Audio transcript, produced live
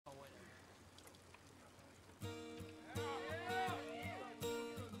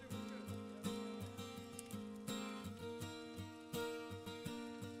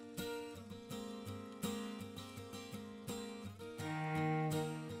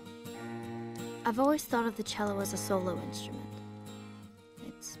I've always thought of the cello as a solo instrument.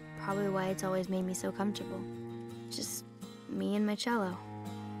 It's probably why it's always made me so comfortable. Just me and my cello.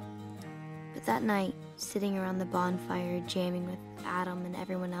 But that night, sitting around the bonfire, jamming with Adam and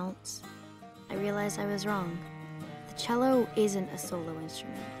everyone else, I realized I was wrong. The cello isn't a solo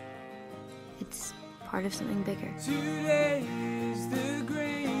instrument. It's part of something bigger. Today is the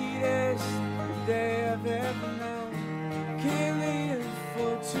greatest day I've ever known. Can't live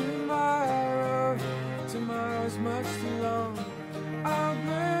for tomorrow. Tomorrow's much too long. I'll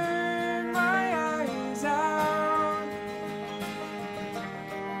burn my eyes out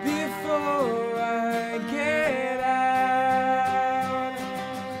before I get out.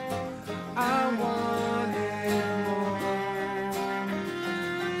 I wanted more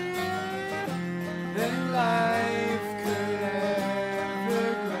than life could ever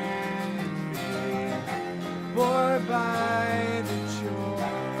grant me. Bored by the joy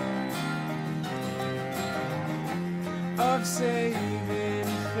of saving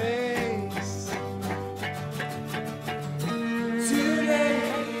face. Today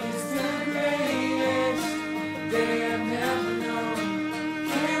is the greatest day I've never known.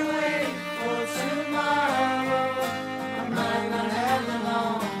 Can't wait for tomorrow. I might not have it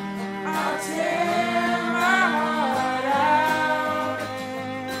long. I'll tear my heart out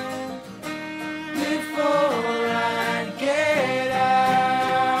before I get out.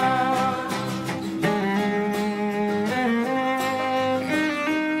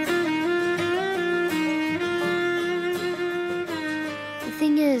 The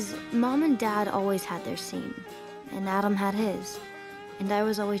thing is, Mom and Dad always had their scene, and Adam had his. And I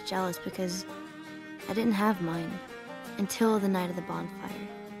was always jealous because I didn't have mine until the night of the bonfire.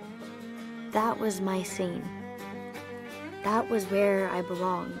 That was my scene. That was where I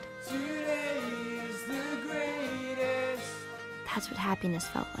belonged. Today is the greatest. That's what happiness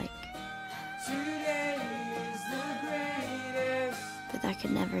felt like. Today is the greatest. But that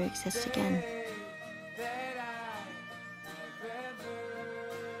could never exist again.